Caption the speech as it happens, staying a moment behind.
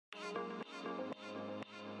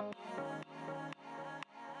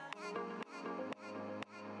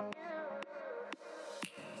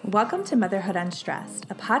Welcome to Motherhood Unstressed,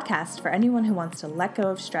 a podcast for anyone who wants to let go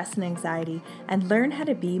of stress and anxiety and learn how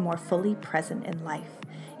to be more fully present in life.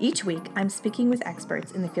 Each week, I'm speaking with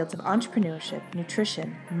experts in the fields of entrepreneurship,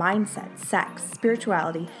 nutrition, mindset, sex,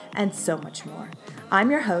 spirituality, and so much more. I'm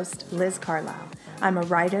your host, Liz Carlisle. I'm a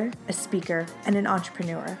writer, a speaker, and an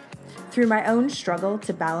entrepreneur. Through my own struggle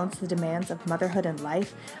to balance the demands of motherhood and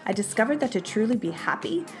life, I discovered that to truly be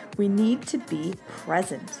happy, we need to be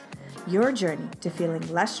present. Your journey to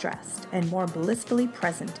feeling less stressed and more blissfully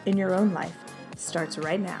present in your own life starts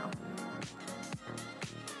right now.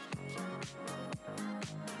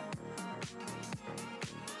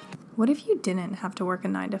 What if you didn't have to work a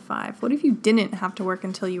 9 to 5? What if you didn't have to work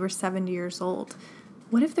until you were 70 years old?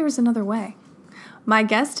 What if there was another way? My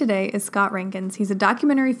guest today is Scott Rieckens. He's a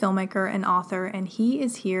documentary filmmaker and author, and he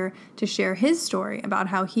is here to share his story about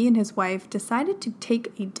how he and his wife decided to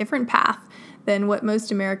take a different path than what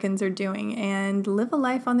most Americans are doing and live a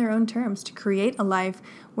life on their own terms, to create a life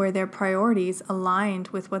where their priorities aligned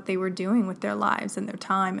with what they were doing with their lives and their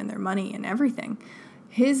time and their money and everything.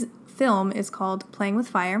 His film is called Playing with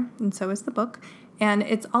Fire, and so is the book. And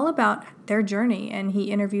it's all about their journey, and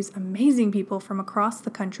he interviews amazing people from across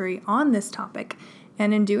the country on this topic.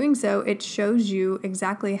 And in doing so, it shows you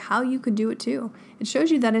exactly how you could do it too. It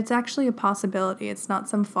shows you that it's actually a possibility. It's not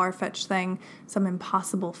some far-fetched thing, some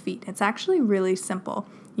impossible feat. It's actually really simple.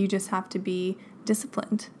 You just have to be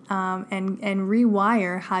disciplined and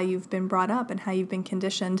rewire how you've been brought up and how you've been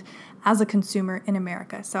conditioned as a consumer in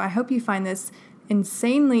America. So I hope you find this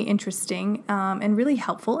insanely interesting and really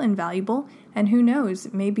helpful and valuable. And who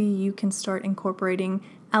knows, maybe you can start incorporating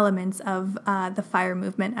elements of the FIRE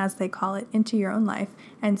movement, as they call it, into your own life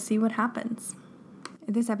and see what happens.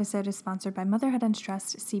 This episode is sponsored by Motherhood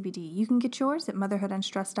Unstressed CBD. You can get yours at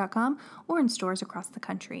motherhoodunstressed.com or in stores across the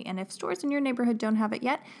country. And if stores in your neighborhood don't have it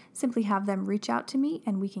yet, simply have them reach out to me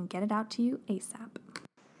and we can get it out to you ASAP.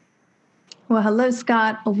 Well, hello,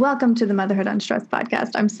 Scott. Welcome to the Motherhood Unstressed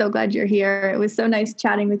podcast. I'm so glad you're here. It was so nice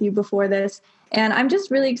chatting with you before this. And I'm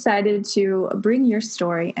just really excited to bring your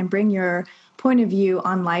story and bring your point of view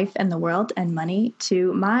on life and the world and money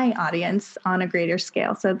to my audience on a greater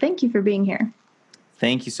scale. So thank you for being here.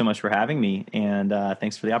 Thank you so much for having me. And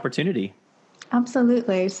thanks for the opportunity.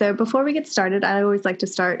 Absolutely. So before we get started, I always like to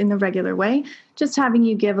start in the regular way, just having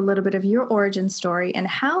you give a little bit of your origin story and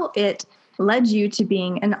how it led you to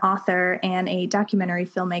being an author and a documentary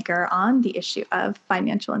filmmaker on the issue of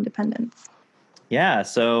financial independence. Yeah.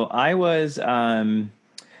 So I was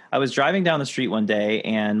driving down the street one day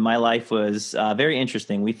and my life was very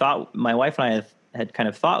interesting. My wife and I had kind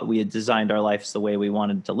of thought we had designed our lives the way we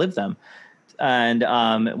wanted to live them.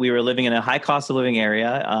 And we were living in a high cost of living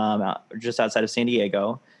area just outside of San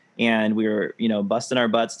Diego. And we were, busting our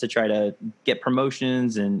butts to try to get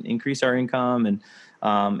promotions and increase our income and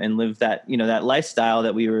live that, that lifestyle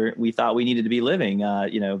that we thought we needed to be living,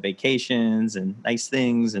 vacations and nice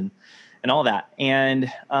things and all that.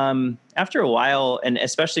 And after a while, and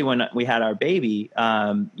especially when we had our baby,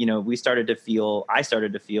 I started to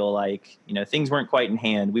feel like, things weren't quite in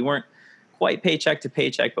hand. We weren't quite paycheck to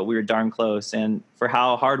paycheck, but we were darn close. And for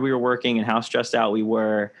how hard we were working and how stressed out we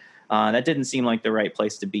were, that didn't seem like the right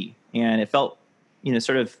place to be. And it felt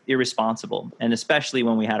sort of irresponsible. And especially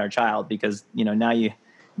when we had our child, because, now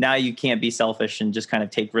you can't be selfish and just kind of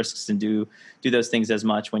take risks and do those things as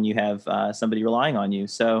much when you have somebody relying on you.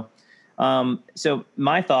 So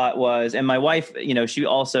my thought was, and my wife, she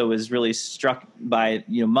also was really struck by,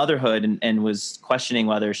 motherhood and was questioning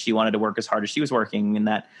whether she wanted to work as hard as she was working. And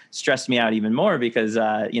that stressed me out even more because,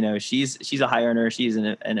 she's a high earner. She's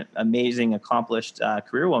an amazing, accomplished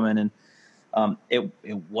career woman. And it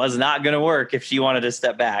was not going to work if she wanted to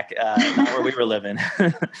step back, not where we were living.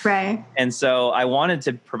 Right. And so I wanted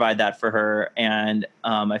to provide that for her. And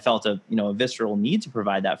I felt a visceral need to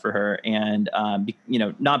provide that for her. And,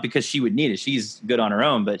 not because she would need it. She's good on her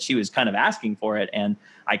own, but she was kind of asking for it. And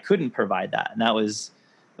I couldn't provide that. And that was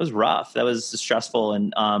rough. That was stressful.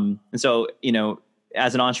 And so,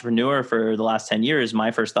 as an entrepreneur for the last 10 years,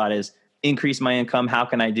 my first thought is increase my income. How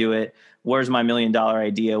can I do it? Where's my $1 million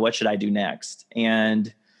idea? What should I do next?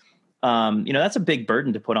 And, that's a big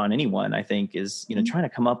burden to put on anyone, I think, is, trying to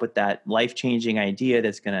come up with that life-changing idea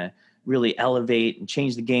that's going to really elevate and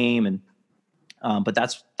change the game. And, but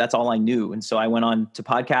that's all I knew. And so I went on to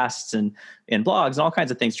podcasts and blogs and all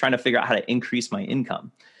kinds of things, trying to figure out how to increase my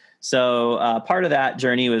income. So part of that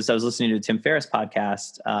journey was I was listening to Tim Ferriss'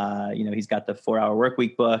 podcast. He's got the 4-Hour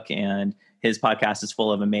Workweek book, and his podcast is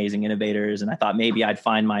full of amazing innovators. And I thought maybe I'd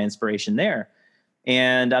find my inspiration there.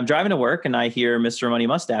 And I'm driving to work and I hear Mr. Money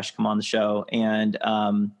Mustache come on the show. And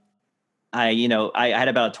I had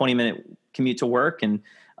about a 20-minute commute to work, and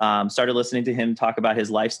started listening to him talk about his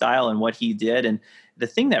lifestyle and what he did. And the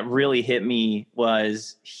thing that really hit me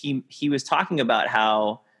was he was talking about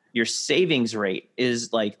how your savings rate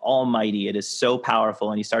is like almighty. It is so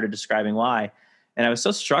powerful. And he started describing why. And I was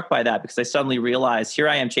so struck by that because I suddenly realized here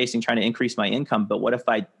I am trying to increase my income. But what if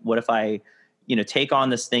I, take on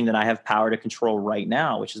this thing that I have power to control right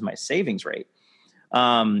now, which is my savings rate?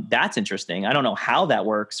 That's interesting. I don't know how that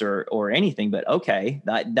works or anything, but okay,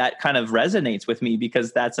 that kind of resonates with me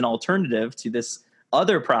because that's an alternative to this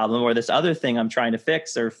other problem or this other thing I'm trying to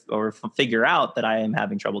fix or figure out that I am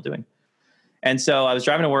having trouble doing. And so I was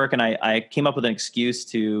driving to work and I came up with an excuse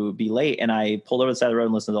to be late, and I pulled over the side of the road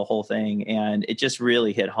and listened to the whole thing. And it just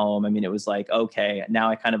really hit home. I mean, it was like, okay, now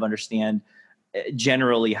I kind of understand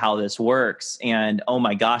generally how this works. And oh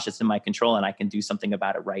my gosh, it's in my control and I can do something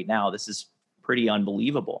about it right now. This is pretty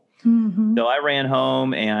unbelievable. Mm-hmm. So I ran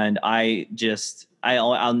home and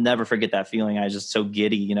I'll never forget that feeling. I was just so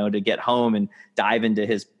giddy, to get home and dive into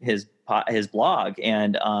his blog.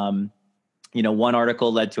 And, one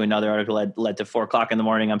article led to another article led to 4:00 in the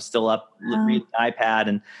morning. I'm still up reading the iPad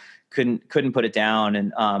and couldn't put it down.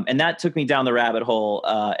 And that took me down the rabbit hole,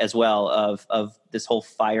 as well of this whole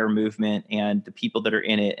FIRE movement and the people that are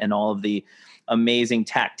in it and all of the amazing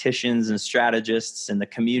tacticians and strategists and the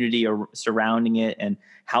community surrounding it and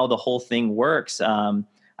how the whole thing works.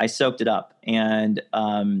 I soaked it up, and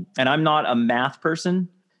I'm not a math person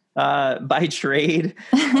by trade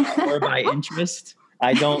or by interest.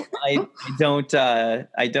 I don't.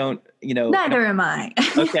 Neither am I.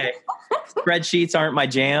 Okay, spreadsheets aren't my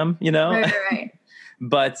jam. Right.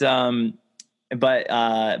 But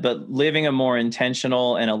living a more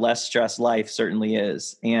intentional and a less stressed life certainly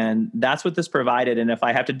is. And that's what this provided. And if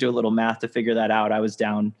I have to do a little math to figure that out, I was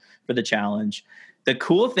down for the challenge. The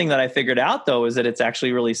cool thing that I figured out, though, is that it's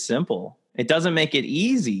actually really simple. It doesn't make it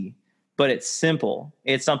easy, but it's simple.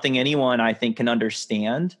 It's something anyone, I think, can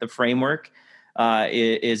understand. The framework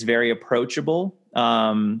is very approachable.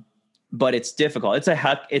 But it's difficult. It's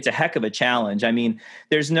a heck of a challenge. I mean,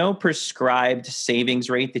 there's no prescribed savings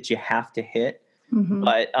rate that you have to hit.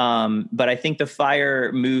 Mm-hmm. But I think the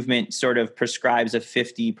FIRE movement sort of prescribes a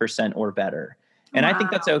 50% or better. And wow. I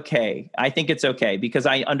think that's okay. I think it's okay because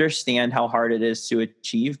I understand how hard it is to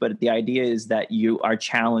achieve, but the idea is that you are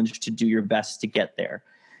challenged to do your best to get there.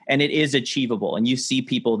 And it is achievable. And you see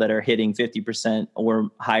people that are hitting 50% or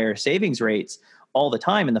higher savings rates all the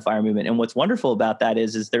time in the FIRE movement. And what's wonderful about that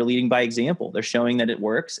is they're leading by example. They're showing that it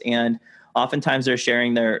works. And oftentimes they're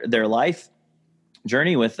sharing their life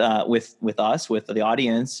journey with us, with the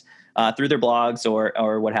audience, through their blogs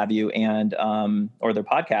or what have you, and or their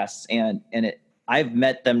podcasts. I've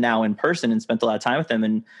met them now in person and spent a lot of time with them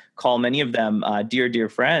and call many of them dear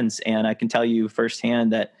friends. And I can tell you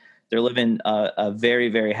firsthand that they're living a very,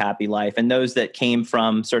 very happy life. And those that came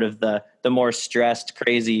from sort of the more stressed,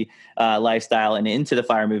 crazy lifestyle and into the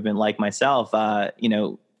FIRE movement, like myself,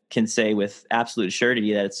 can say with absolute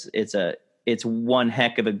surety that it's one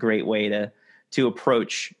heck of a great way to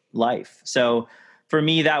approach life. So for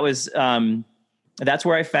me, that was that's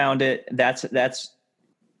where I found it. That's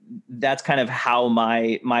kind of how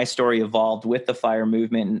my story evolved with the FIRE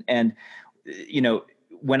movement. And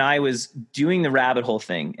when I was doing the rabbit hole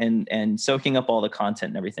thing and soaking up all the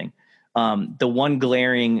content and everything, the one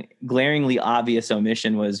glaringly obvious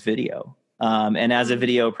omission was video. And as a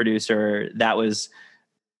video producer, that was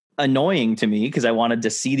annoying to me because I wanted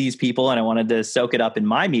to see these people and I wanted to soak it up in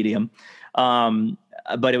my medium.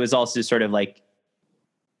 But it was also sort of like,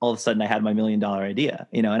 all of a sudden I had my $1 million idea,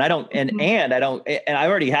 and I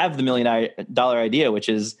already have the $1 million idea, which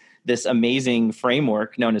is this amazing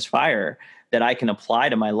framework known as FIRE that I can apply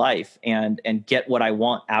to my life and get what I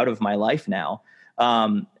want out of my life now.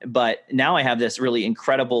 But now I have this really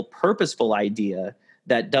incredible, purposeful idea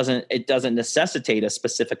that doesn't necessitate a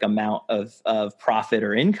specific amount of profit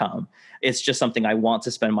or income. It's just something I want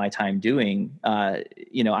to spend my time doing.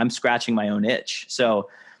 I'm scratching my own itch. So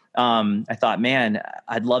I thought, man,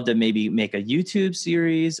 I'd love to maybe make a YouTube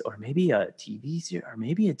series or maybe a TV series or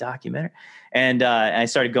maybe a documentary. And I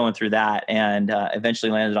started going through that and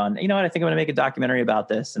eventually landed on, I think I'm going to make a documentary about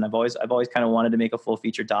this. And I've always kind of wanted to make a full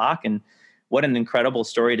feature doc, and what an incredible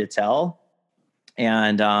story to tell.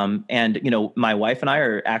 And my wife and I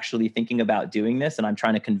are actually thinking about doing this, and I'm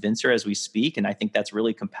trying to convince her as we speak. And I think that's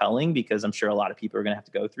really compelling because I'm sure a lot of people are going to have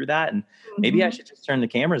to go through that. And maybe I should just turn the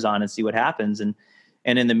cameras on and see what happens. And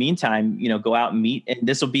in the meantime, go out and meet, and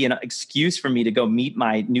this will be an excuse for me to go meet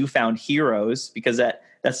my newfound heroes, because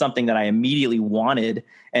that's something that I immediately wanted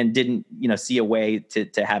and didn't, see a way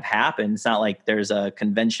to have happen. It's not like there's a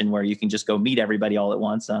convention where you can just go meet everybody all at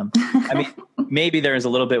once. I mean, maybe there's a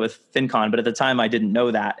little bit with FinCon, but at the time I didn't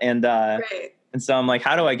know that. And, Right. and so I'm like,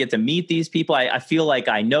 how do I get to meet these people? I feel like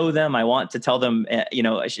I know them. I want to tell them,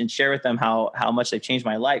 and share with them how much they've changed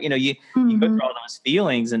my life. You go through all those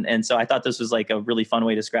feelings. And so I thought this was like a really fun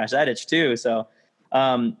way to scratch that itch too. So,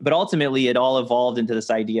 but ultimately it all evolved into this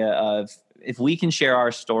idea of, if we can share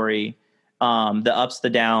our story, the ups, the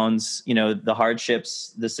downs, the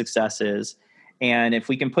hardships, the successes, and if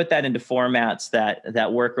we can put that into formats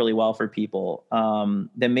that work really well for people,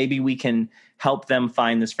 then maybe we can help them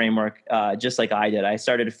find this framework, just like I did. I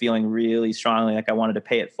started feeling really strongly like I wanted to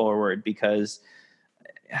pay it forward, because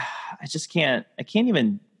I still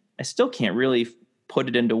can't really put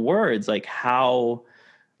it into words, like how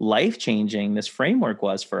life-changing this framework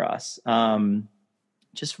was for us.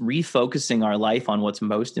 Just refocusing our life on what's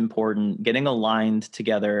most important, getting aligned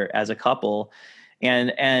together as a couple,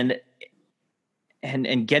 and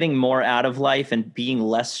getting more out of life, and being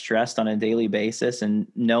less stressed on a daily basis, and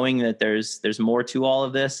knowing that there's more to all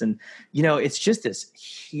of this. And, it's just this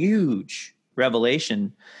huge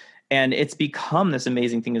revelation, and it's become this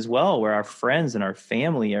amazing thing as well, where our friends and our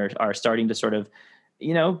family are starting to sort of,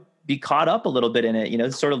 be caught up a little bit in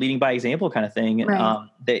it, sort of leading by example kind of thing.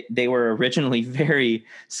 Right. They were originally very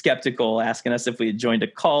skeptical, asking us if we had joined a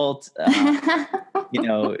cult,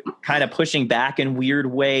 kind of pushing back in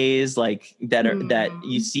weird ways, like that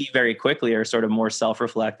you see very quickly are sort of more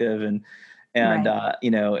self-reflective and Right.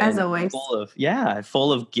 As always,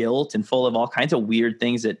 full of guilt and full of all kinds of weird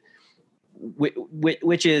things that,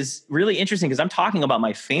 which is really interesting, because I'm talking about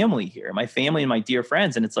my family here, my family and my dear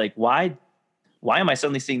friends. And it's like, why am I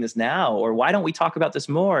suddenly seeing this now? Or why don't we talk about this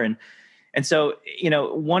more? And so,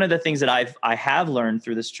 one of the things that I have learned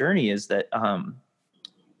through this journey is that,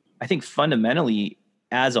 I think fundamentally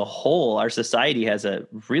as a whole, our society has a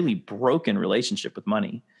really broken relationship with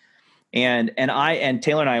money. And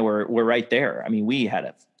Taylor and I were right there. I mean, we had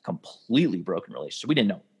a completely broken relationship. We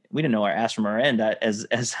didn't know our ass from our end,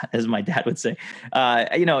 as my dad would say.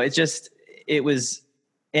 It was,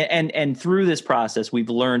 and through this process, we've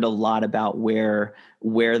learned a lot about where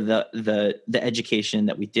the education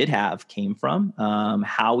that we did have came from,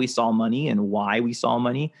 how we saw money and why we saw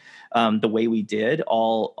money, the way we did,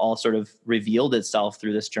 all sort of revealed itself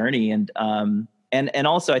through this journey. And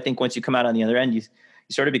also, I think once you come out on the other end, you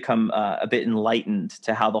sort of become a bit enlightened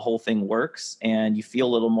to how the whole thing works, and you feel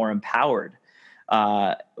a little more empowered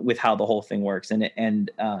with how the whole thing works. And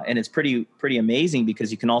it's pretty amazing,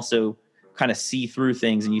 because you can also kind of see through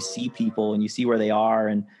things, and you see people, and you see where they are,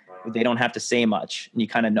 and they don't have to say much, and you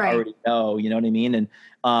kind of already know, you know what I mean?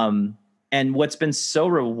 And what's been so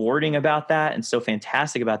rewarding about that, and so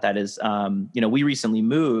fantastic about that, is, we recently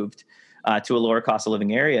moved to a lower cost of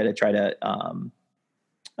living area to try to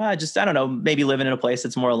maybe living in a place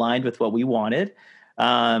that's more aligned with what we wanted,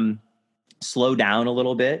 slow down a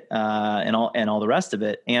little bit, and all the rest of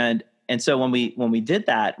it. And so when we did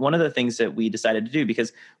that, one of the things that we decided to do,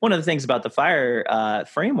 because one of the things about the FIRE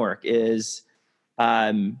framework is,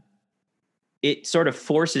 it sort of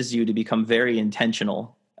forces you to become very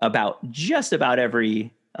intentional about just about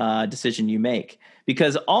every decision you make,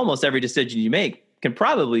 because almost every decision you make can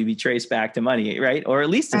probably be traced back to money, right? Or at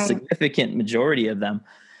least a significant majority of them.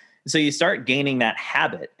 So you start gaining that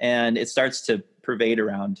habit, and it starts to pervade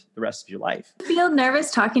around the rest of your life. Feel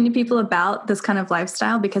nervous talking to people about this kind of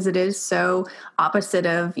lifestyle, because it is so opposite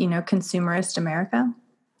of, consumerist America?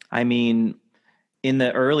 I mean, in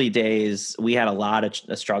the early days, we had a lot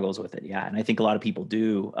of struggles with it. Yeah. And I think a lot of people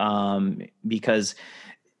do, because,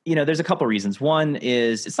 there's a couple of reasons. One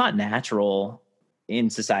is it's not natural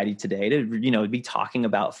in society today to, be talking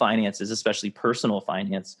about finances, especially personal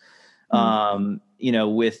finance,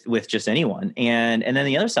 with just anyone. And then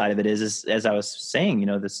the other side of it is as I was saying,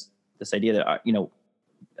 this idea that,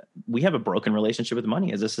 we have a broken relationship with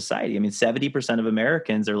money as a society. I mean, 70% of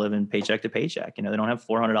Americans are living paycheck to paycheck. They don't have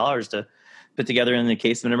 $400 to put together in the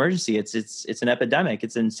case of an emergency. It's an epidemic.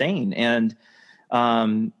 It's insane. And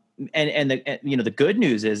the good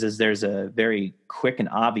news is there's a very quick and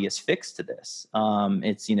obvious fix to this.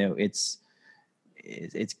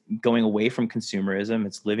 It's going away from consumerism.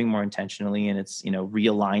 It's living more intentionally, and it's,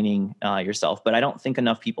 realigning yourself. But I don't think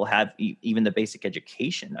enough people have even the basic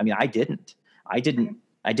education. I mean, I didn't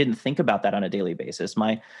think about that on a daily basis.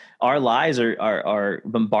 Our lives are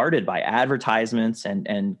bombarded by advertisements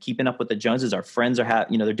and keeping up with the Joneses. Our friends are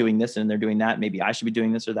they're doing this and they're doing that. Maybe I should be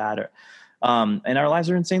doing this or that. And our lives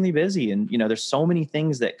are insanely busy. And, there's so many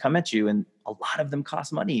things that come at you, and a lot of them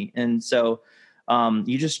cost money. And so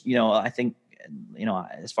you just, I think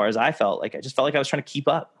as far as I felt like, I just felt like I was trying to keep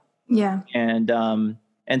up. Yeah.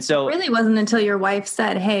 And so it really wasn't until your wife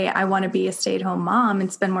said, "Hey, I want to be a stay-at-home mom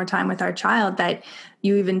and spend more time with our child," that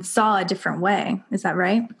you even saw a different way. Is that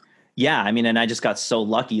right? Yeah. I mean, and I just got so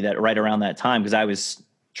lucky that right around that time, because I was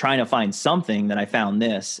trying to find something, that I found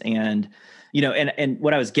this. And, and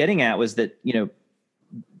what I was getting at was that,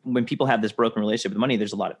 when people have this broken relationship with money,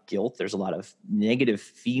 there's a lot of guilt. There's a lot of negative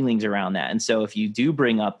feelings around that. And so if you do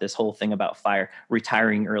bring up this whole thing about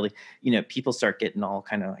retiring early, people start getting all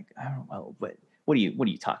kind of like, I don't know, what are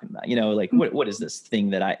you talking about? What is this thing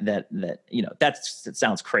that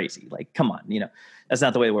sounds crazy. Like, come on, that's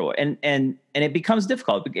not the way we're, and it becomes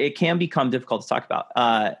difficult. It can become difficult to talk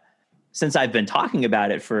about. Since I've been talking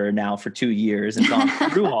about it for 2 years and gone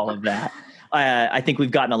through all of that, I think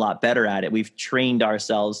we've gotten a lot better at it. We've trained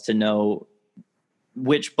ourselves to know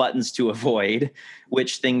which buttons to avoid,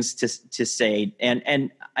 which things to say.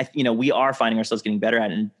 And we are finding ourselves getting better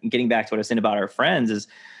at it. And getting back to what I was saying about our friends is,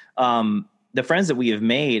 the friends that we have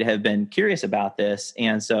made have been curious about this.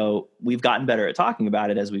 And so we've gotten better at talking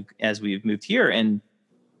about it as we've moved here. And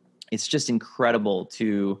it's just incredible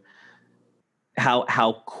to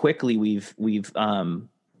how quickly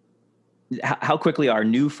how quickly our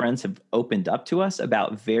new friends have opened up to us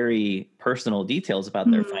about very personal details about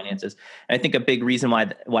their finances. And I think a big reason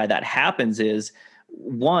why that happens is,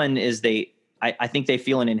 one is I think they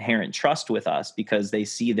feel an inherent trust with us because they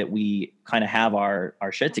see that we kind of have our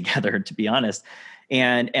shit together, to be honest.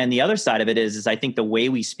 And the other side of it is I think the way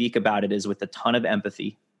we speak about it is with a ton of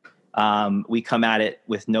empathy. We come at it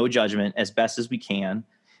with no judgment as best as we can.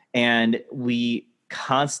 And we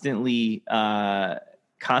constantly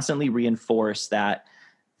reinforce that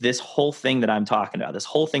this whole thing that I'm talking about, this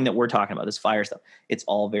whole thing that we're talking about, this FIRE stuff, it's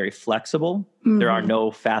all very flexible. Mm-hmm. There are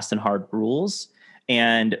no fast and hard rules.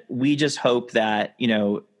 And we just hope that,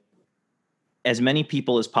 as many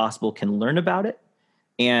people as possible can learn about it.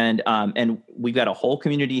 And we've got a whole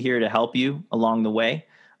community here to help you along the way.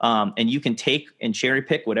 And you can take and cherry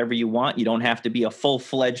pick whatever you want. You don't have to be a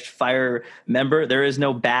full-fledged FIRE member. There is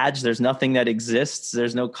no badge. There's nothing that exists.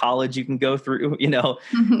 There's no college you can go through,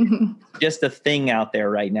 just a thing out there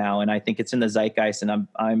right now. And I think it's in the zeitgeist, and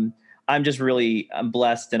I'm just really, I'm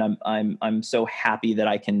blessed, and I'm so happy that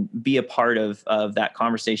I can be a part of that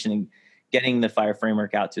conversation and getting the FIRE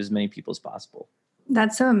framework out to as many people as possible.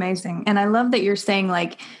 That's so amazing. And I love that you're saying,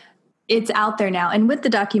 like, it's out there now. And with the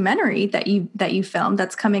documentary that you filmed,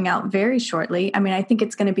 that's coming out very shortly, I mean, I think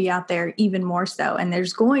it's going to be out there even more so. And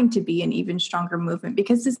there's going to be an even stronger movement,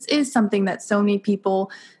 because this is something that so many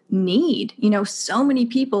people need. So many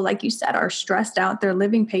people, like you said, are stressed out. They're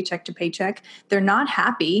living paycheck to paycheck. They're not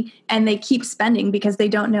happy, and they keep spending because they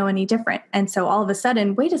don't know any different. And so all of a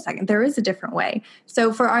sudden, wait a second, there is a different way.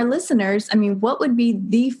 So for our listeners, I mean, what would be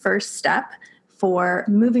the first step for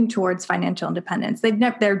moving towards financial independence?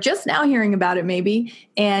 They're just now hearing about it maybe,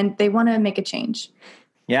 and they want to make a change.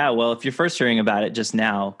 Yeah, well, if you're first hearing about it just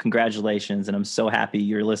now, congratulations, and I'm so happy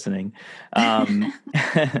you're listening. And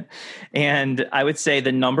I would say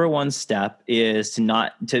the number one step is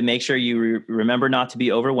to make sure you remember not to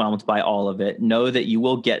be overwhelmed by all of it. Know that you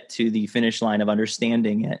will get to the finish line of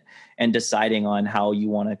understanding it and deciding on how you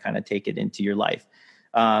want to kind of take it into your life.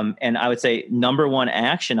 And I would say number one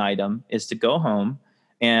action item is to go home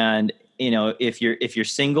and, if you're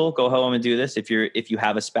single, go home and do this. If you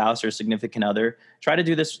have a spouse or a significant other, try to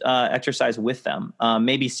do this exercise with them.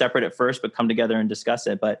 Maybe separate at first, but come together and discuss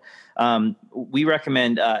it. But we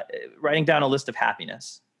recommend writing down a list of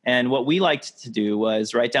happiness. And what we liked to do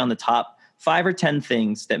was write down the top 5 or 10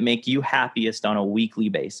 things that make you happiest on a weekly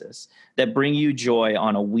basis, that bring you joy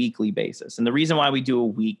on a weekly basis. And the reason why we do a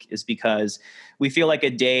week is because we feel like a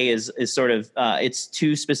day is sort of, it's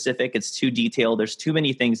too specific, it's too detailed. There's too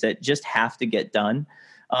many things that just have to get done.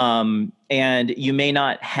 And you may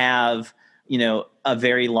not have, a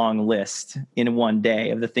very long list in one day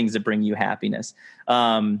of the things that bring you happiness.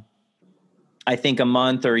 I think a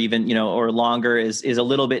month or even, or longer is a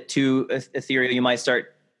little bit too ethereal. You might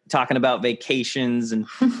start talking about vacations and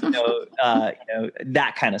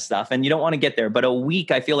that kind of stuff, and you don't want to get there. But a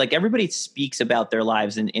week, I feel like everybody speaks about their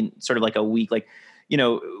lives in sort of like a week, like,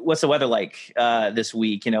 what's the weather like this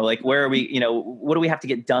week, like where are we, what do we have to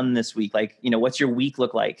get done this week, like, what's your week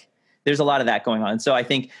look like? There's a lot of that going on. So I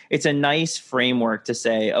think it's a nice framework to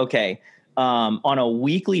say, okay, on a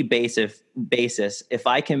weekly basis, if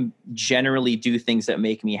I can generally do things that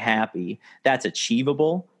make me happy, that's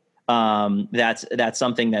achievable. That's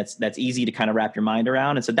something that's easy to kind of wrap your mind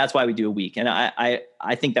around. And so that's why we do a week. And I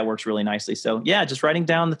think that works really nicely. So yeah, just writing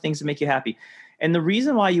down the things that make you happy. And the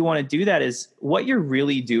reason why you want to do that is what you're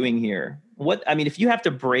really doing here if you have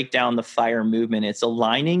to break down the FIRE movement, it's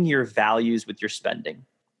aligning your values with your spending,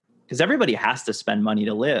 because everybody has to spend money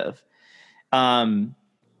to live.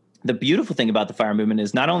 The beautiful thing about the FIRE movement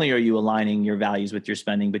is not only are you aligning your values with your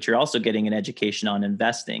spending, but you're also getting an education on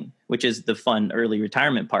investing, which is the fun early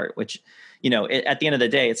retirement part, which, at the end of the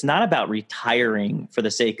day, it's not about retiring for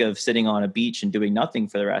the sake of sitting on a beach and doing nothing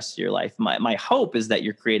for the rest of your life. My hope is that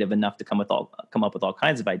you're creative enough to come up with all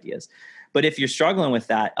kinds of ideas. But if you're struggling with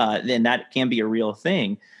that, then that can be a real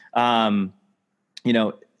thing. One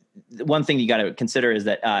thing you got to consider is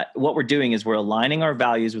that what we're doing is we're aligning our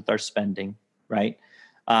values with our spending, right?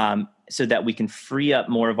 So that we can free up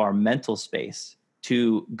more of our mental space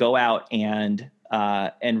to go out and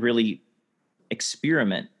really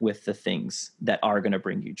experiment with the things that are going to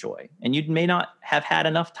bring you joy. And you may not have had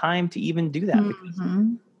enough time to even do that, because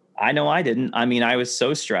I know I didn't. I mean, I was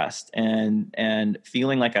so stressed and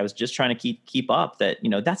feeling like I was just trying to keep up, that,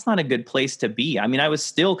 that's not a good place to be. I mean, I was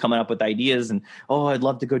still coming up with ideas and, I'd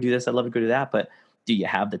love to go do this. I'd love to go do that. But do you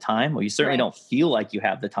have the time? Well, you certainly don't feel like you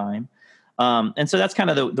have the time. And so that's kind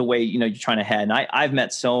of the way, you're trying to head. And I've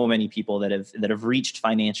met so many people that have reached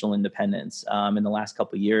financial independence in the last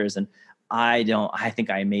couple of years. And I think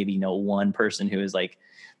I maybe know one person who is like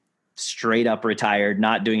straight up retired,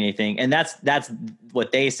 not doing anything. And that's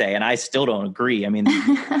what they say. And I still don't agree. I mean,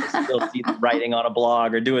 I still see them writing on a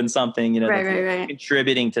blog or doing something,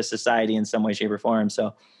 contributing to society in some way, shape, or form.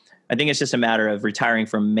 So I think it's just a matter of retiring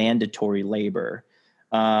from mandatory labor.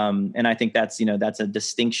 And I think that's a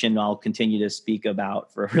distinction I'll continue to speak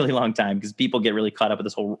about for a really long time, because people get really caught up with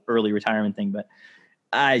this whole early retirement thing. But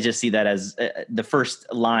I just see that as the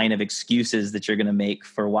first line of excuses that you're going to make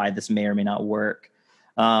for why this may or may not work.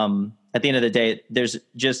 At the end of the day, there's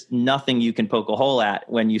just nothing you can poke a hole at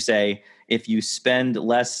when you say, if you spend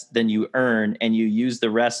less than you earn and you use the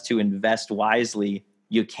rest to invest wisely,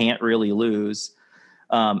 you can't really lose.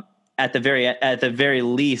 At the very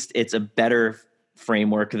least, it's a better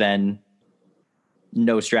framework than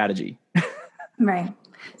no strategy. Right.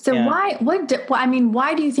 So why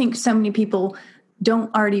do you think so many people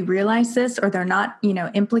don't already realize this, or they're not,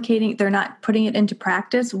 they're not putting it into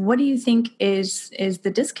practice? What do you think is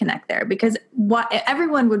the disconnect there? Because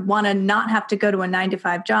everyone would want to not have to go to a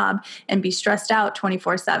 9-to-5 job and be stressed out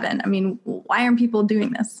 24/7. I mean, why aren't people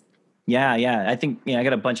doing this? Yeah. I think, I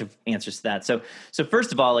got a bunch of answers to that. So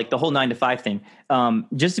first of all, like the whole 9-to-5 thing,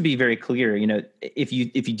 just to be very clear, if you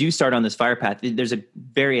do start on this FIRE path, there's a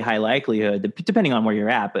very high likelihood, depending on where you're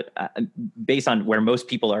at, but based on where most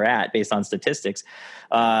people are at, based on statistics,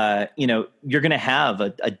 you're going to have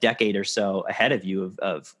a decade or so ahead of you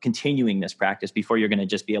of continuing this practice before you're going to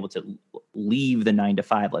just be able to leave the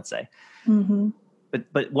 9-to-5, let's say. Mm-hmm.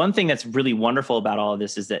 But one thing that's really wonderful about all of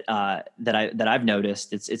this is that I've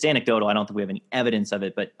noticed, it's anecdotal. I don't think we have any evidence of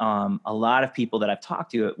it, but a lot of people that I've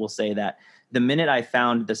talked to will say that the minute I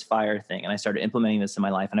found this FIRE thing and I started implementing this in my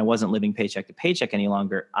life, and I wasn't living paycheck to paycheck any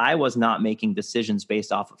longer, I was not making decisions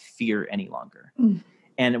based off of fear any longer. Mm.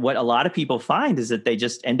 And what a lot of people find is that they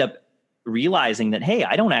just end up realizing that, hey,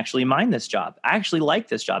 I don't actually mind this job. I actually like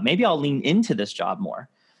this job. Maybe I'll lean into this job more.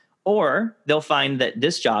 Or they'll find that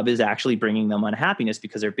this job is actually bringing them unhappiness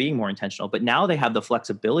because they're being more intentional. But now they have the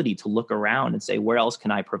flexibility to look around and say, where else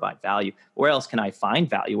can I provide value? Where else can I find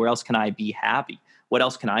value? Where else can I be happy? What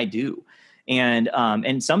else can I do?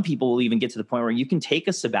 And some people will even get to the point where you can take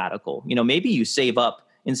a sabbatical. Maybe you save up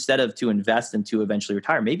instead of to invest and to eventually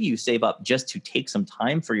retire. Maybe you save up just to take some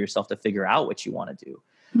time for yourself to figure out what you want to do.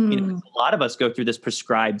 A lot of us go through this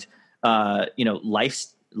prescribed,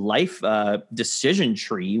 life decision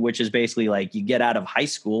tree, which is basically like you get out of high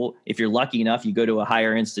school. If you're lucky enough, you go to a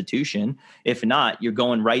higher institution. If not, you're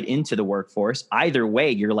going right into the workforce. Either way,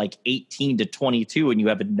 you're like 18 to 22 and you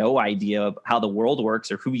have no idea of how the world works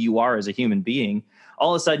or who you are as a human being.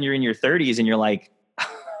 All of a sudden you're in your 30s and you're like,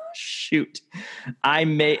 shoot,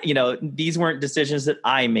 these weren't decisions that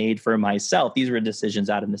I made for myself. These were decisions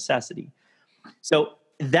out of necessity. So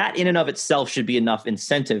that in and of itself should be enough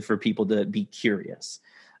incentive for people to be curious.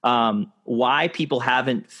 Why people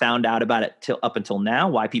haven't found out about it up until now,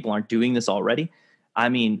 why people aren't doing this already. I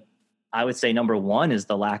mean, I would say number one is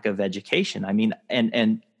the lack of education. I mean,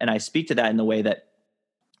 and I speak to that in the way that,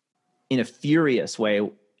 in a furious way,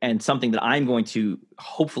 and something that I'm going to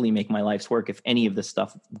hopefully make my life's work if any of this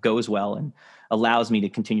stuff goes well and allows me to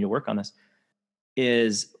continue to work on this,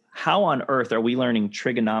 is how on earth are we learning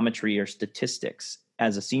trigonometry or statistics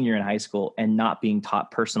as a senior in high school and not being taught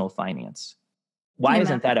personal finance? Why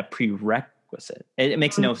isn't that a prerequisite? It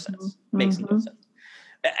makes no sense. Makes no sense.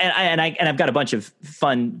 And I've got a bunch of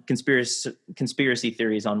fun conspiracy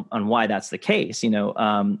theories on why that's the case,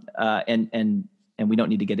 and and we don't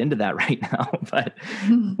need to get into that right now, but at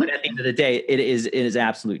the end of the day, it is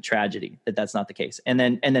absolute tragedy that that's not the case. And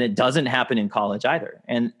then it doesn't happen in college either.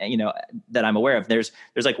 And, that I'm aware of, there's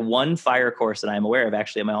like one fire course that I'm aware of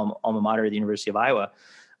actually at my alma mater at the University of Iowa.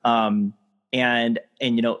 And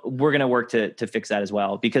we're going to work to fix that as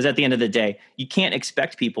well, because at the end of the day, you can't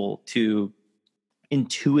expect people to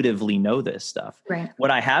intuitively know this stuff. Right.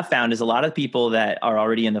 What I have found is a lot of people that are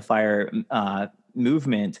already in the fire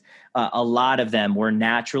movement, a lot of them were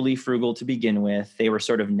naturally frugal to begin with. They were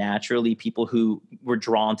sort of naturally people who were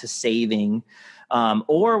drawn to saving,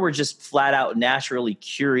 or were just flat out naturally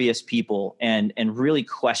curious people and really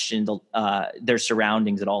questioned their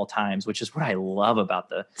surroundings at all times, which is what I love about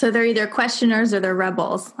the. So they're either questioners or they're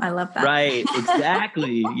rebels. I love that. Right.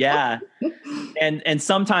 Exactly. Yeah. And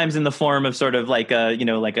sometimes in the form of sort of like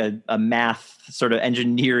a math sort of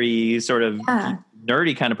engineering sort of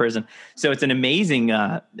nerdy kind of person. So it's an amazing,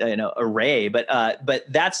 array, but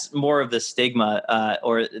that's more of the stigma,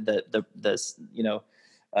 or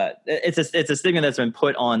it's a stigma that's been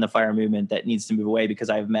put on the fire movement that needs to move away,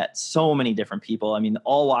 because I've met so many different people. I mean,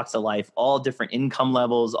 all walks of life, all different income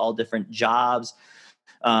levels, all different jobs,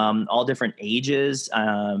 all different ages.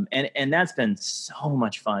 And that's been so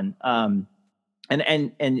much fun.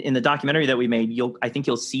 And in the documentary that we made, I think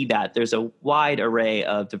you'll see that there's a wide array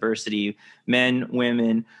of diversity, men,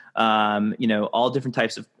 women, all different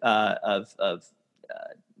types of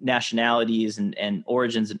nationalities and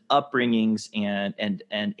origins and upbringings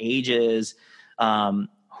and ages,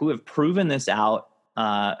 who have proven this out,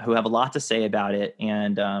 who have a lot to say about it.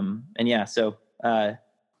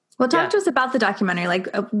 Well, talk to us about the documentary.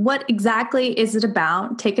 Like, what exactly is it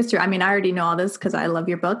about? Take us through. I mean, I already know all this because I love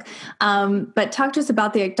your book. But talk to us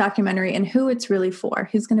about the documentary and who it's really for.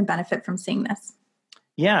 Who's going to benefit from seeing this?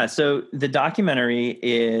 Yeah. So the documentary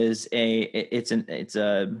is it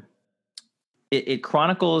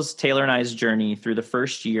chronicles Taylor and I's journey through the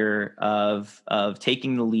first year of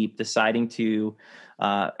taking the leap, deciding to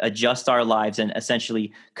adjust our lives and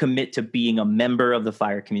essentially commit to being a member of the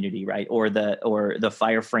fire community, right? Or the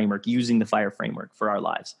fire framework, using the fire framework for our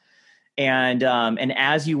lives. And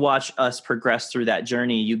as you watch us progress through that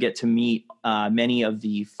journey, you get to meet many of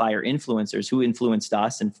the fire influencers who influenced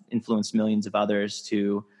us and influenced millions of others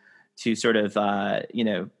to sort of,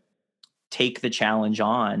 take the challenge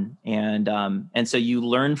on. And so you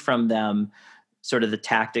learn from them sort of the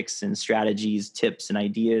tactics and strategies, tips and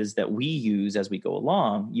ideas that we use as we go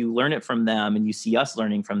along. You learn it from them and you see us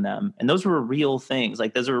learning from them. And those were real things.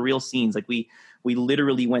 Like, those were real scenes. Like we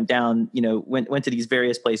literally went down, went to these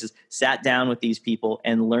various places, sat down with these people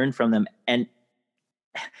and learned from them. And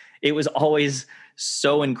it was always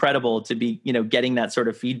so incredible to be, getting that sort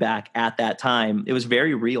of feedback at that time. It was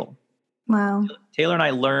very real. Wow. Taylor and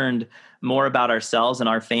I learned more about ourselves and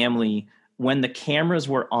our family when the cameras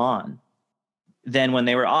were on than when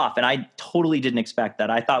they were off. And I totally didn't expect that.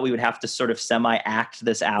 I thought we would have to sort of semi-act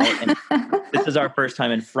this out. And this is our first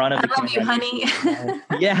time in front of the camera. I love you,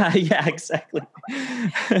 honey. Yeah, exactly.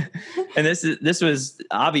 And this was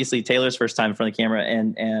obviously Taylor's first time in front of the camera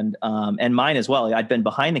and mine as well. I'd been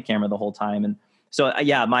behind the camera the whole time. And so,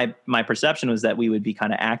 my perception was that we would be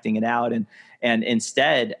kind of acting it out. And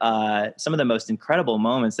instead, some of the most incredible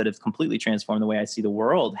moments that have completely transformed the way I see the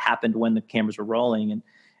world happened when the cameras were rolling.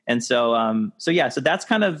 So that's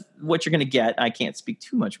kind of what you're going to get. I can't speak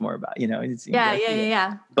too much more about,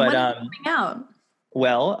 Yeah. But, when is it coming out?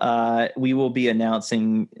 Well, we will be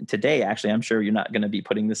announcing today, actually. I'm sure you're not going to be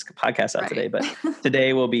putting this podcast out today, but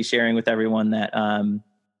today we'll be sharing with everyone that,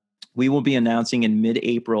 we will be announcing in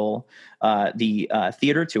mid-April, the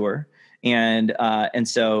theater tour. And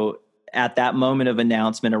so at that moment of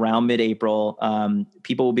announcement around mid-April,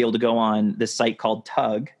 people will be able to go on this site called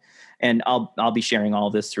Tug. And I'll be sharing all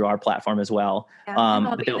of this through our platform as well. Yeah, and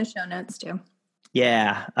I'll be in the show notes too.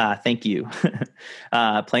 Yeah, thank you.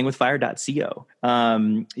 Playingwithfire.co.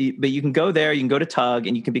 But you can go there, you can go to Tug,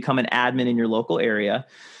 and you can become an admin in your local area.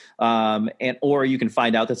 Or you can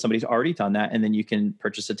find out that somebody's already done that, and then you can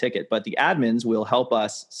purchase a ticket. But the admins will help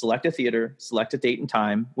us select a theater, select a date and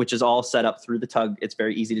time, which is all set up through the Tug. It's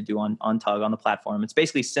very easy to do on Tug on the platform. It's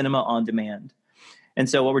basically cinema on demand. And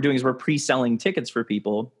so what we're doing is we're pre-selling tickets for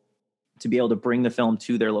people to be able to bring the film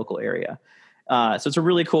to their local area. So it's a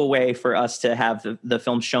really cool way for us to have the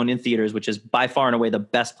film shown in theaters, which is by far and away the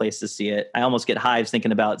best place to see it. I almost get hives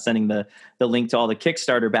thinking about sending the link to all the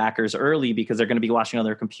Kickstarter backers early because they're going to be watching on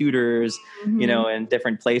their computers, in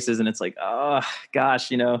different places. And it's like, oh gosh,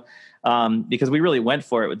 because we really went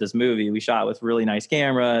for it with this movie. We shot with really nice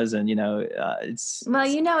cameras and, it's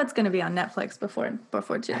going to be on Netflix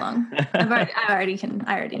before too long. I already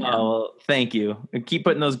know. Oh, well, thank you. Keep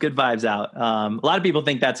putting those good vibes out. A lot of people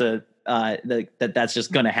think that's that's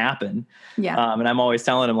just going to happen. Yeah. And I'm always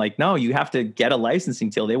telling them like, no, you have to get a licensing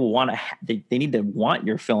deal. They will want to, they need to want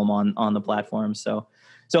your film on the platform. So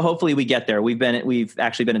hopefully we get there. We've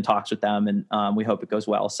actually been in talks with them and we hope it goes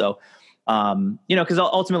well. So, cause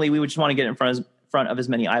ultimately we would just want to get in front of as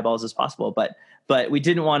many eyeballs as possible, but we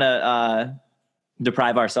didn't want to,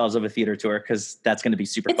 deprive ourselves of a theater tour because that's going to be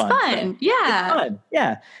super fun. It's fun. Yeah. It's fun.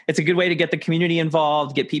 Yeah. It's a good way to get the community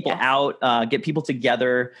involved, get people out, get people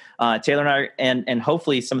together. Taylor and I, and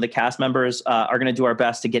hopefully some of the cast members are going to do our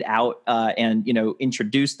best to get out and,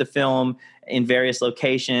 introduce the film in various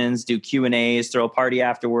locations, do Q&As, throw a party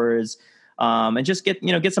afterwards, and just get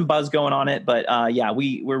some buzz going on it. But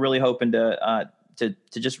we're really hoping to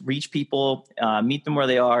just reach people, meet them where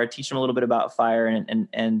they are, teach them a little bit about fire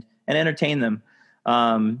and entertain them.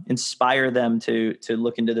 Inspire them to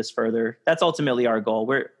look into this further. That's ultimately our goal.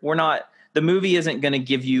 We're not, the movie isn't going to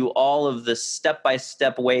give you all of the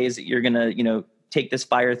step-by-step ways that you're going to, take this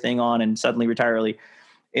fire thing on and suddenly retire early.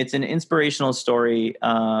 It's an inspirational story,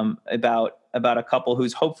 about a couple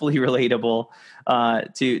who's hopefully relatable,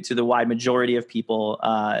 to the wide majority of people,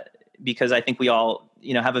 because I think we all,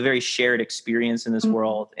 have a very shared experience in this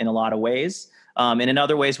world in a lot of ways. And in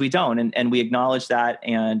other ways we don't. And we acknowledge that.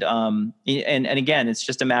 And again, it's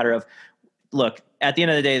just a matter of, look, at the end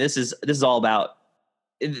of the day, this is all about,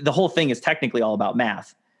 the whole thing is technically all about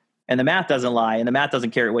math, and the math doesn't lie, and the math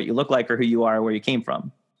doesn't care what you look like or who you are, or where you came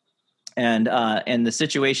from. And the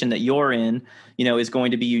situation that you're in, is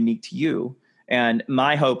going to be unique to you. And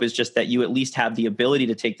my hope is just that you at least have the ability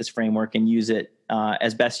to take this framework and use it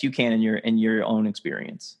as best you can in your own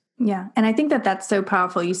experience. Yeah. And I think that that's so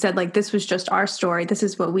powerful. You said like, this was just our story. This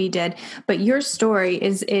is what we did. But your story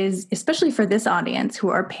is especially for this audience who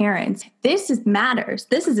are parents, matters.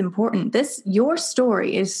 This is important. Your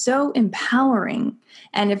story is so empowering.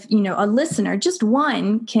 And if, a listener, just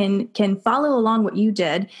one can follow along what you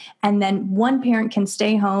did, and then one parent can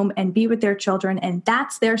stay home and be with their children, and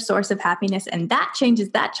that's their source of happiness, and that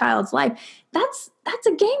changes that child's life. That's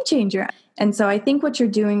a game changer. And so I think what you're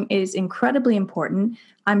doing is incredibly important.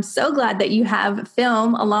 I'm so glad that you have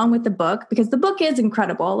film along with the book, because the book is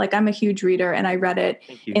incredible. Like, I'm a huge reader and I read it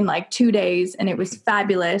in like 2 days and it was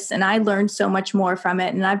fabulous. And I learned so much more from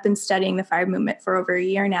it. And I've been studying the fire movement for over a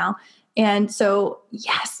year now. And so,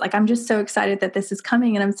 yes, like, I'm just so excited that this is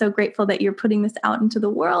coming, and I'm so grateful that you're putting this out into the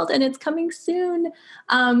world, and it's coming soon.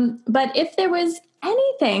 But if there was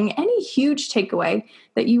any huge takeaway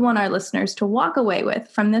that you want our listeners to walk away with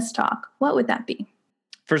from this talk, what would that be?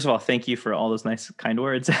 First of all, thank you for all those nice, kind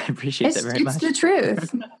words. I appreciate that very much. It's the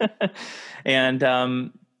truth. And,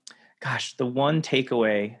 the one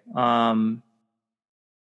takeaway,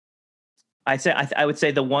 I would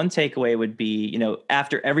say the one takeaway would be,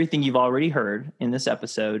 after everything you've already heard in this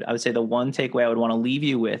episode, I would say the one takeaway I would want to leave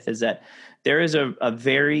you with is that there is a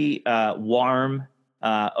very warm,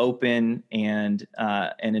 open, and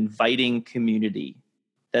inviting community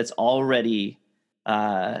that's already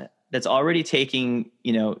taking,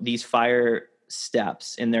 these fire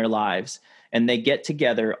steps in their lives, and they get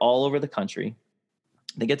together all over the country.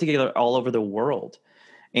 They get together all over the world,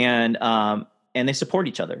 and they support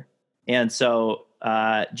each other. And so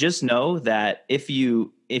just know that if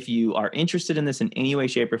you are interested in this in any way,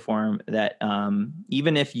 shape, or form, that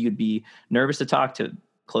even if you'd be nervous to talk to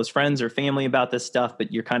close friends or family about this stuff,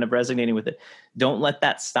 but you're kind of resonating with it, don't let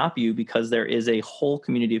that stop you, because there is a whole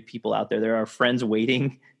community of people out there. There are friends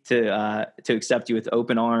waiting to accept you with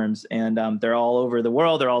open arms, and they're all over the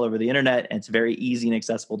world. They're all over the internet, and it's very easy and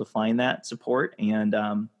accessible to find that support. And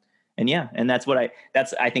I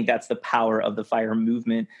think that's the power of the fire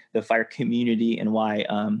movement, the fire community, and why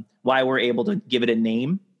we're able to give it a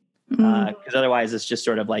name. Because otherwise it's just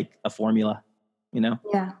sort of like a formula,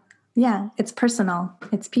 Yeah. Yeah. It's personal.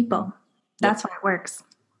 It's people. That's why it works.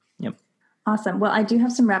 Yep. Awesome. Well, I do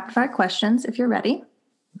have some rapid fire questions if you're ready.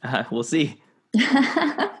 We'll see.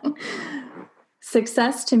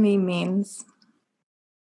 Success to me means...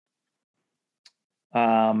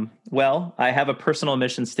 Well, I have a personal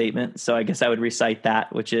mission statement, so I guess I would recite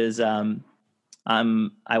that, which is, I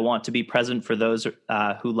want to be present for those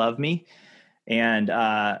who love me, and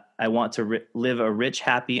I want to live a rich,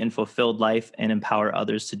 happy, and fulfilled life, and empower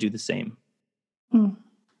others to do the same.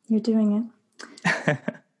 You're doing it.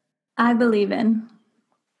 I believe in.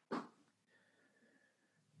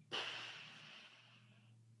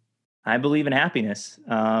 I believe in happiness.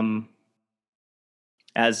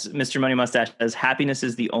 As Mr. Money Mustache says, happiness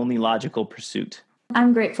is the only logical pursuit.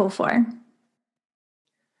 I'm grateful for.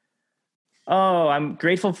 Oh, I'm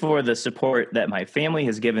grateful for the support that my family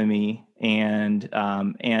has given me, and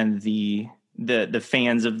the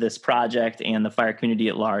fans of this project and the fire community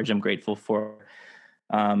at large. I'm grateful for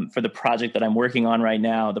the project that I'm working on right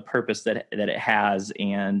now, the purpose that it has,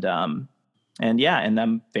 and I'm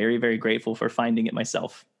very, very grateful for finding it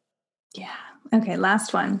myself. Yeah. Okay,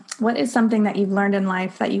 last one. What is something that you've learned in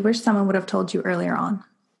life that you wish someone would have told you earlier on?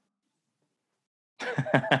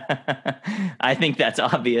 I think that's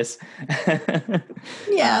obvious.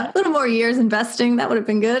 Yeah, a little more years investing. That would have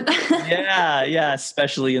been good. Yeah,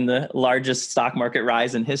 especially in the largest stock market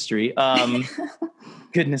rise in history.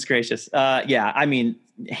 Goodness gracious. I mean,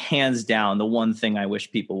 hands down, the one thing I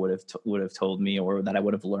wish people would have told me, or that I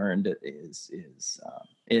would have learned, is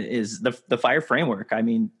the fire framework. I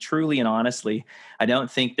mean, truly and honestly, I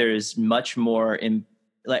don't think there's much more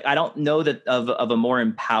I don't know that of a more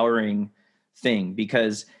empowering thing,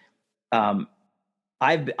 because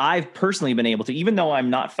I've personally been able to, even though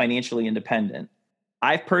I'm not financially independent,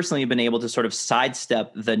 I've personally been able to sort of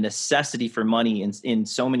sidestep the necessity for money in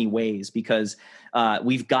so many ways, because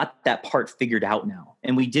we've got that part figured out now,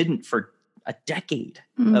 and we didn't for a decade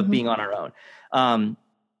of being on our own.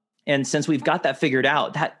 And since we've got that figured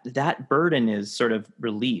out, that burden is sort of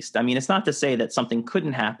released. I mean, it's not to say that something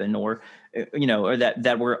couldn't happen, or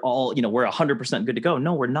that we're all, we're 100% good to go.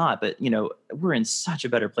 No, we're not. But, we're in such a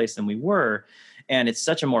better place than we were. And it's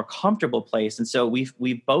such a more comfortable place. And so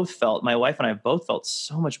we've both felt, my wife and I have both felt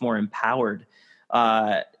so much more empowered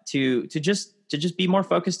to just be more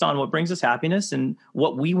focused on what brings us happiness and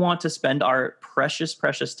what we want to spend our precious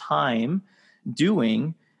time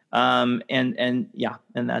doing. And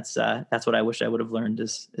that's what I wish I would have learned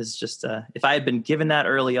is just, if I had been given that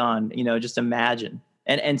early on, just imagine,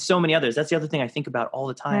 and so many others. That's the other thing I think about all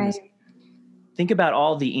the time. Right. Is think about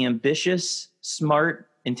all the ambitious, smart,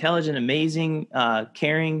 intelligent, amazing,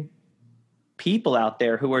 caring people out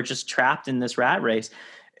there who are just trapped in this rat race.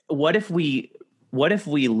 What if we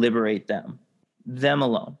liberate them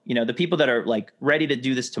alone, the people that are like ready to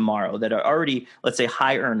do this tomorrow, that are already, let's say,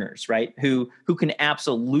 high earners, right? Who can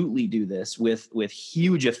absolutely do this with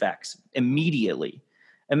huge effects immediately.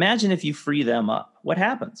 Imagine if you free them up, what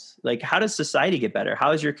happens? Like, how does society get better?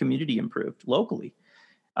 How is your community improved locally?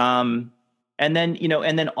 And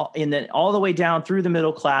then all the way down through the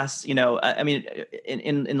middle class, I mean,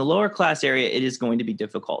 in the lower class area, it is going to be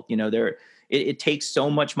difficult. It takes so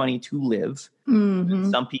much money to live. Mm-hmm.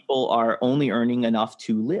 Some people are only earning enough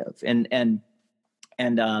to live. And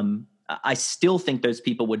I still think those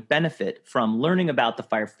people would benefit from learning about the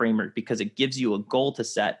fire framework, because it gives you a goal to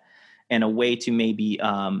set and a way to maybe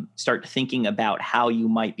start thinking about how you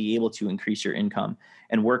might be able to increase your income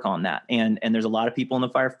and work on that. And there's a lot of people in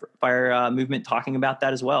the fire movement talking about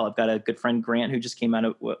that as well. I've got a good friend, Grant, who just came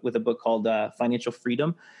out with a book called Financial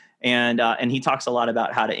Freedom. And he talks a lot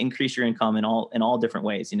about how to increase your income in all different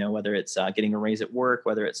ways, whether it's getting a raise at work,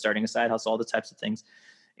 whether it's starting a side hustle, all the types of things.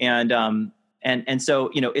 And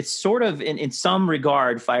so, it's sort of in some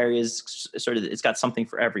regard, fire is sort of, it's got something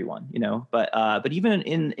for everyone, but even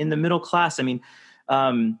in the middle class, I mean,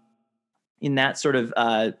 in that sort of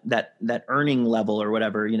that earning level or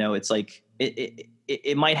whatever, it's like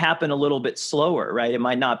it might happen a little bit slower, right? It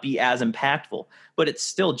might not be as impactful, but it's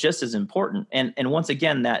still just as important. And once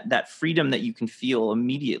again, that freedom that you can feel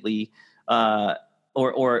immediately,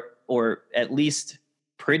 or at least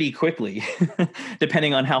pretty quickly,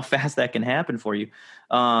 depending on how fast that can happen for you,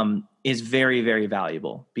 is very, very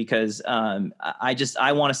valuable, because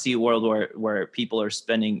I want to see a world where people are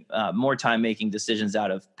spending more time making decisions out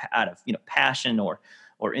of passion or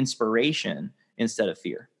inspiration instead of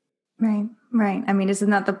fear. Right. I mean, isn't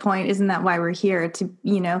that the point? Isn't that why we're here,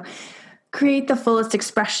 to create the fullest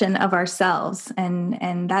expression of ourselves?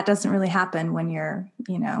 And that doesn't really happen when you're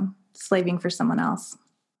slaving for someone else.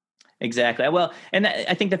 Exactly. Well, and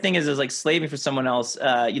I think the thing is like slaving for someone else,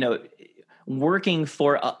 working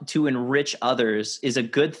to enrich others is a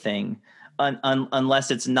good thing, unless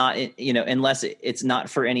it's not, unless it's not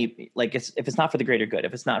for any, like if it's not for the greater good,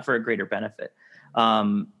 if it's not for a greater benefit.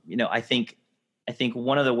 I think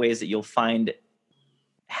one of the ways that you'll find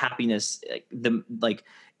happiness,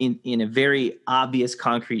 in a very obvious,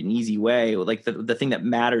 concrete, and easy way, like the thing that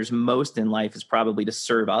matters most in life is probably to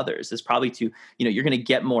serve others. Is probably to, you're going to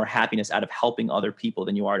get more happiness out of helping other people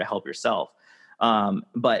than you are to help yourself.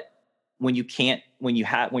 But when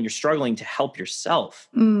you're struggling to help yourself,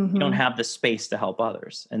 Mm-hmm. you don't have the space to help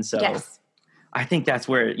others. And so Yes. I think that's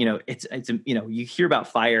where, it's, you hear about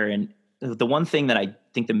fire, and the one thing that I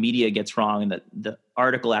think the media gets wrong, and the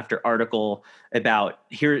article after article about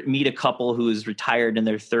meet a couple who is retired in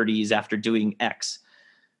their 30s after doing X.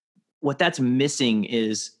 What that's missing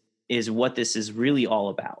is what this is really all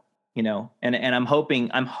about, and I'm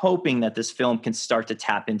hoping that this film can start to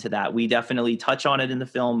tap into that. We definitely touch on it in the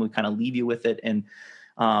film. We kind of leave you with it. And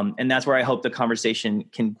that's where I hope the conversation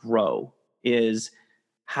can grow, is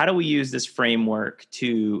how do we use this framework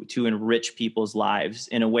to enrich people's lives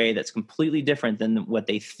in a way that's completely different than what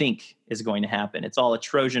they think is going to happen? It's all a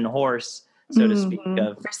Trojan horse, so to speak,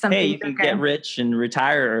 of, hey, you can get rich and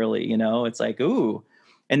retire early. It's like, ooh.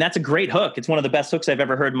 And that's a great hook. It's one of the best hooks I've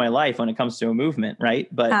ever heard in my life when it comes to a movement, right?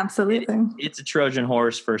 But absolutely, it's a Trojan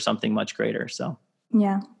horse for something much greater. So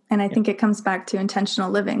yeah. And I think it comes back to intentional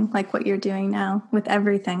living, like what you're doing now with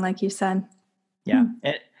everything, like you said. Yeah.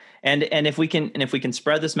 And if we can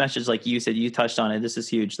spread this message, like you said, you touched on it, this is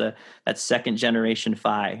huge. That second generation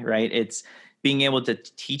FI, right? It's being able to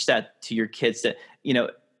teach that to your kids, that,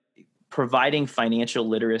 providing financial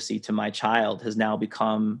literacy to my child has now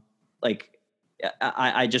become like,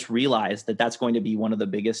 I just realized that that's going to be one of the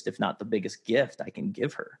biggest, if not the biggest gift I can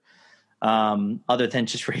give her. Other than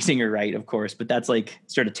just raising her right, of course, but that's like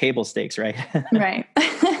sort of table stakes, right? Right.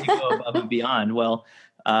 You go above and beyond. Well,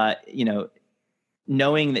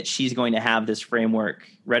 knowing that she's going to have this framework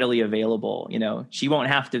readily available, she won't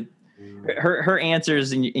have to, her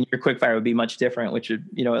answers in your quickfire would be much different, which would,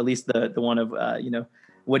 at least the one of,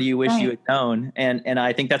 what do you wish you had known? And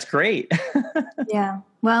I think that's great. Yeah.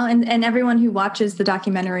 Well, and everyone who watches the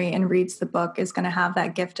documentary and reads the book is going to have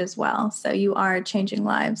that gift as well. So you are changing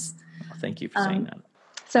lives. Well, thank you for saying that.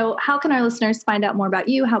 So how can our listeners find out more about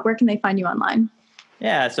you? Where can they find you online?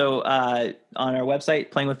 Yeah. So on our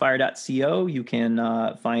website, playingwithfire.co, you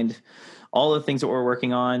can find all the things that we're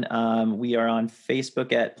working on. We are on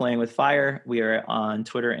Facebook at Playing with Fire. We are on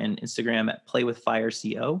Twitter and Instagram at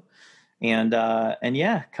PlayWithFireCO. And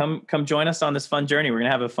yeah, come join us on this fun journey. We're going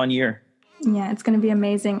to have a fun year. Yeah, it's going to be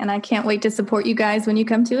amazing. And I can't wait to support you guys when you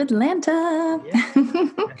come to Atlanta. Yeah.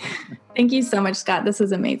 Thank you so much, Scott. This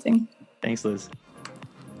was amazing. Thanks, Liz.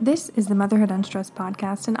 This is the Motherhood Unstressed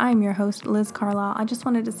podcast, and I'm your host, Liz Carlisle. I just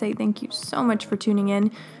wanted to say thank you so much for tuning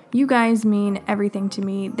in. You guys mean everything to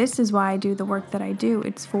me. This is why I do the work that I do.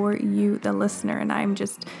 It's for you, the listener, and I'm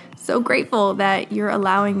just so grateful that you're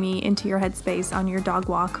allowing me into your headspace on your dog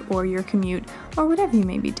walk or your commute or whatever you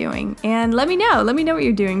may be doing. And let me know what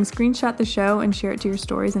you're doing. Screenshot the show and share it to your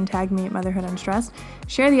stories and tag me at Motherhood Unstressed.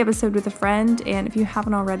 Share the episode with a friend, and if you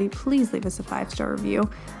haven't already, please leave us a 5-star review.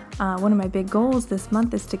 One of my big goals this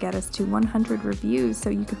month is to get us to 100 reviews,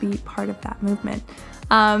 so you could be part of that movement.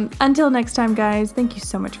 Until next time, guys, thank you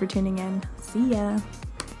so much for tuning in. See ya.